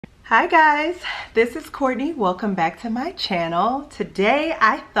Hi guys, this is Courtney. Welcome back to my channel. Today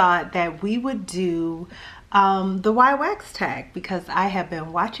I thought that we would do the Y wax tag because I have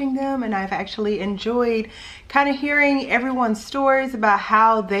been watching them and I've actually enjoyed kind of hearing everyone's stories about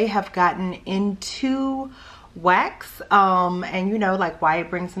how they have gotten into wax and you know, like why it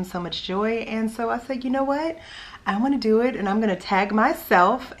brings them so much joy. And so I said, you know what, I want to do it and I'm going to tag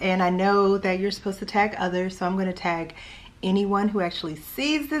myself, and I know that you're supposed to tag others, so I'm going to tag anyone who actually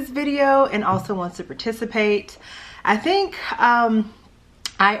sees this video and also wants to participate. I think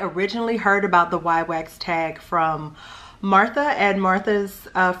I originally heard about the Y wax tag from Martha at Martha's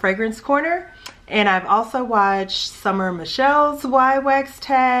Fragrance Corner, and I've also watched Summer Michelle's Y wax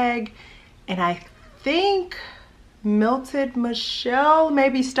tag, and I think Milted Michelle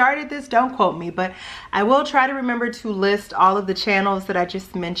maybe started this, don't quote me, but I will try to remember to list all of the channels that I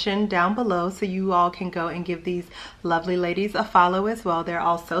just mentioned down below so you all can go and give these lovely ladies a follow as well. They're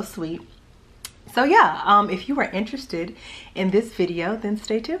all so sweet. So yeah, if you are interested in this video, then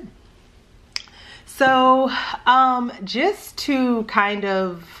stay tuned. So just to kind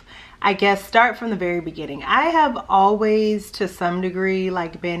of, I guess, start from the very beginning, I have always to some degree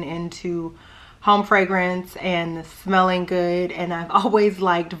like been into home fragrance and smelling good, and I've always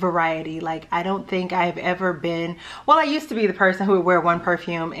liked variety. Like, I don't think I've ever been, well, I used to be the person who would wear one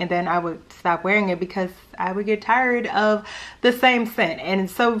perfume and then I would stop wearing it because I would get tired of the same scent. And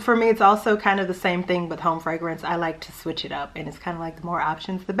so for me, it's also kind of the same thing with home fragrance. I like to switch it up, and it's kind of like the more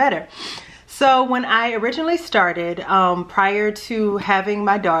options, the better. So when I originally started, prior to having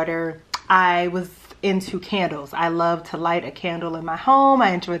my daughter, I was into candles. I love to light a candle in my home.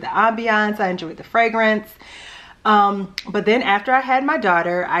 I enjoy the ambiance. I enjoy the fragrance. But then after I had my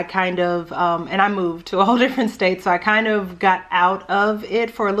daughter, I kind of, and I moved to a whole different state, so I kind of got out of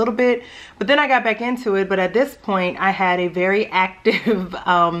it for a little bit, but then I got back into it. But at this point, I had a very active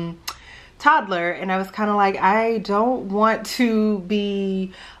toddler, and I was kind of like, I don't want to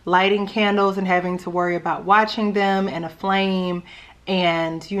be lighting candles and having to worry about watching them and a flame,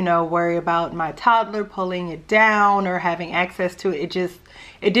 and you know, worry about my toddler pulling it down or having access to it.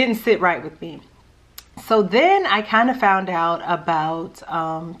 It didn't sit right with me. So then I kind of found out about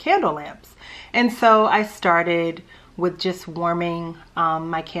candle lamps, and so I started with just warming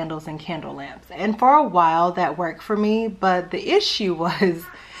my candles in candle lamps, and for a while that worked for me. But the issue was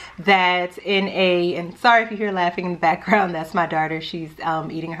that and sorry if you hear laughing in the background, that's my daughter, she's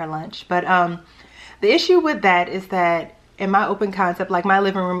eating her lunch. But the issue with that is that in my open concept, like my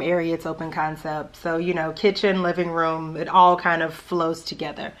living room area, it's open concept. So, you know, kitchen, living room, it all kind of flows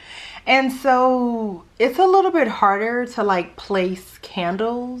together. And so it's a little bit harder to like place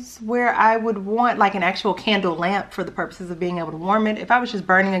candles where I would want like an actual candle lamp for the purposes of being able to warm it. If I was just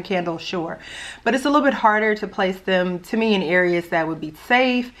burning a candle, sure. But it's a little bit harder to place them, to me, in areas that would be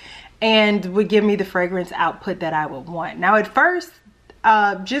safe and would give me the fragrance output that I would want. Now at first,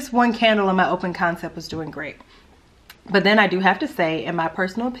 just one candle in my open concept was doing great. But then I do have to say, in my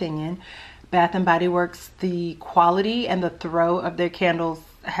personal opinion, Bath & Body Works, the quality and the throw of their candles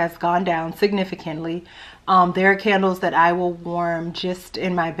has gone down significantly. There are candles that I will warm just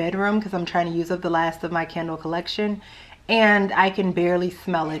in my bedroom because I'm trying to use up the last of my candle collection, and I can barely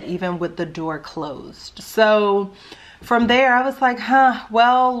smell it even with the door closed. So from there I was like,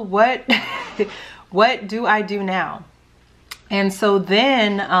 well, what what do I do now? And so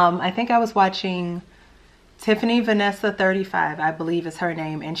then I think I was watching Tiffany Vanessa 35, I believe is her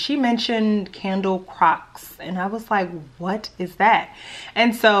name, and she mentioned candle crocs, and I was like, what is that?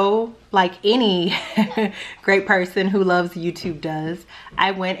 And so, like any great person who loves YouTube does, I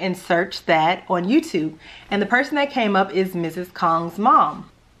went and searched that on YouTube, and the person that came up is Mrs. Kong's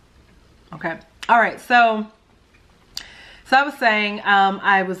mom. Okay, all right, so I was saying,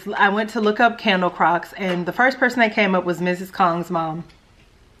 I went to look up candle crocs, and the first person that came up was Mrs. Kong's mom.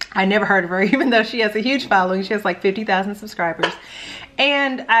 I never heard of her, even though she has a huge following. She has like 50,000 subscribers.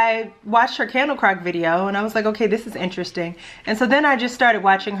 And I watched her candle crock video and I was like, okay, this is interesting. And so then I just started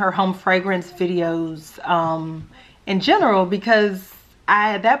watching her home fragrance videos in general, because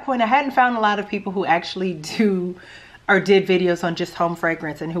at that point I hadn't found a lot of people who actually do or did videos on just home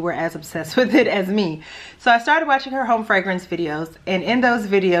fragrance and who were as obsessed with it as me. So I started watching her home fragrance videos, and in those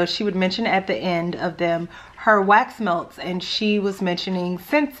videos she would mention at the end of them her wax melts, and she was mentioning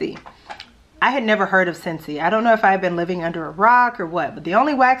Scentsy. I had never heard of Scentsy. I don't know if I had been living under a rock or what, but the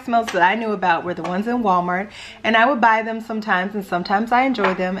only wax melts that I knew about were the ones in Walmart, and I would buy them sometimes, and sometimes I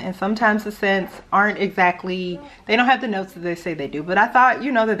enjoy them, and sometimes the scents aren't exactly, they don't have the notes that they say they do, but I thought,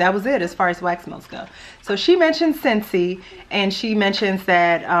 you know, that was it as far as wax melts go. So she mentioned Scentsy, and she mentions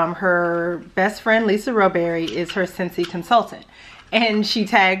that her best friend Lisa Roberry is her Scentsy consultant. and she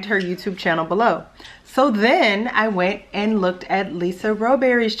tagged her YouTube channel below. So then I went and looked at Lisa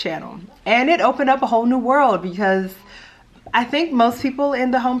Roberry's channel, and it opened up a whole new world, because I think most people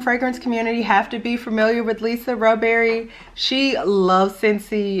in the home fragrance community have to be familiar with Lisa Roberry. She loves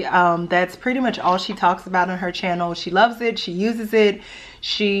Scentsy. That's pretty much all she talks about on her channel. She loves it. She uses it.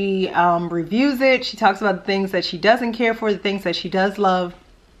 She reviews it. She talks about the things that she doesn't care for, the things that she does love.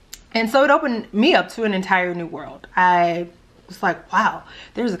 And so it opened me up to an entire new world. I was like, wow,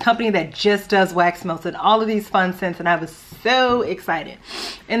 there's a company that just does wax melts and all of these fun scents, and I was so excited.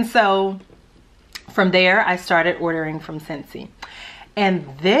 And so from there, I started ordering from Scentsy. And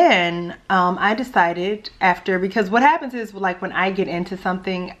then I decided because what happens is, like, when I get into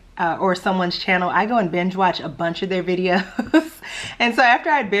something or someone's channel, I go and binge watch a bunch of their videos. And so after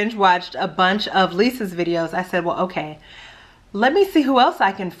I binge watched a bunch of Lisa's videos, I said, well, okay, let me see who else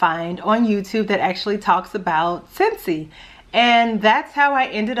I can find on YouTube that actually talks about Scentsy. And that's how I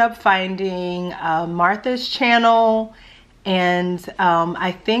ended up finding Martha's channel. And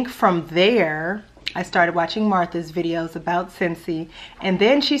I think from there, I started watching Martha's videos about Scentsy. And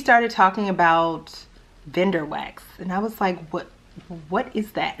then she started talking about vendor wax. And I was like, what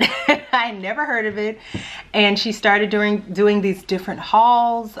is that? I never heard of it. And she started doing these different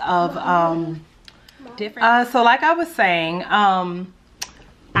hauls of so like I was saying,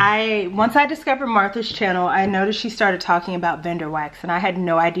 once I discovered Martha's channel, I noticed she started talking about vendor wax, and I had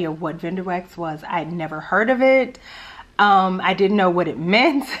no idea what vendor wax was. I'd never heard of it. I didn't know what it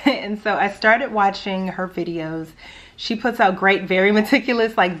meant. And so I started watching her videos. She puts out great, very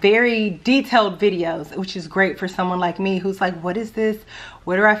meticulous, like very detailed videos, which is great for someone like me who's like, what is this?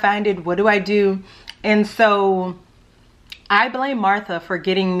 Where do I find it? What do I do? And so I blame Martha for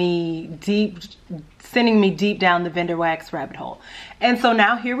getting me sending me deep down the vendor wax rabbit hole. And so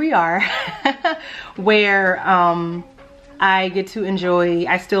now here we are where I get to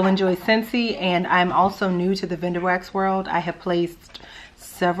I still enjoy Scentsy, and I'm also new to the vendor wax world. I have placed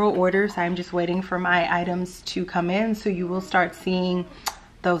several orders. I'm just waiting for my items to come in. So you will start seeing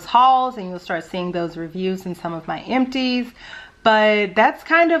those hauls, and you'll start seeing those reviews and some of my empties. But that's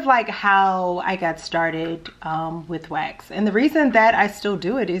kind of like how I got started with wax. And the reason that I still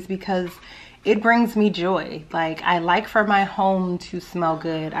do it is because it brings me joy. Like, I like for my home to smell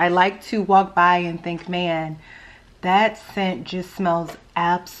good. I like to walk by and think, man, that scent just smells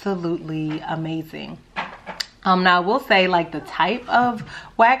absolutely amazing. Now I will say, like, the type of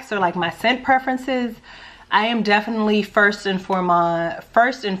wax or like my scent preferences, I am definitely first and foremost,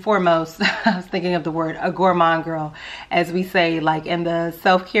 I was thinking of the word, a gourmand girl, as we say, like in the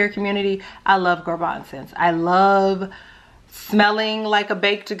self-care community. I love gourmand scents. I love smelling like a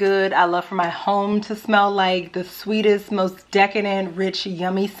baked good. I love for my home to smell like the sweetest, most decadent, rich,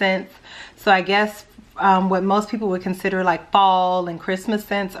 yummy scents. So I guess what most people would consider like fall and Christmas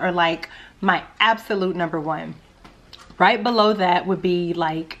scents are like my absolute #1. Right below that would be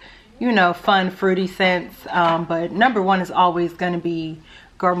like, you know, fun fruity scents, but #1 is always going to be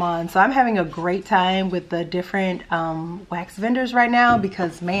gourmand. So I'm having a great time with the different wax vendors right now,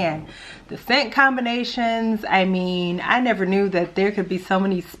 because man, the scent combinations, I mean, I never knew that there could be so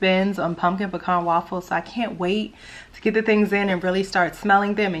many spins on pumpkin pecan waffles. So I can't wait to get the things in and really start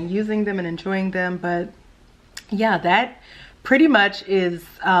smelling them and using them and enjoying them. But yeah, that pretty much is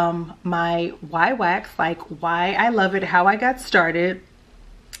my why wax, like why I love it, how I got started.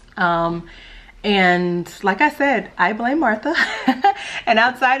 And like I said, I blame Martha. And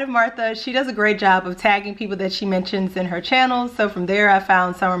outside of Martha, she does a great job of tagging people that she mentions in her channel. So from there, I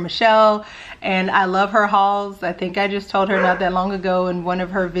found Summer Michelle, and I love her hauls. I think I just told her not that long ago in one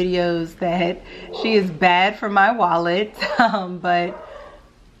of her videos that she is bad for my wallet.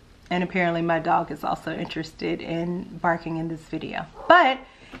 And apparently my dog is also interested in barking in this video. But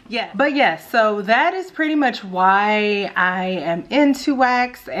yes, so that is pretty much why I am into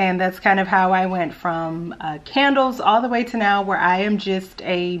wax, and that's kind of how I went from candles all the way to now where I am just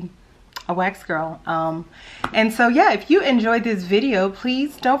a wax girl. And so yeah, if you enjoyed this video,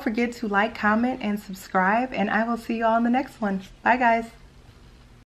 please don't forget to like, comment, and subscribe, and I will see you all in the next one. Bye guys.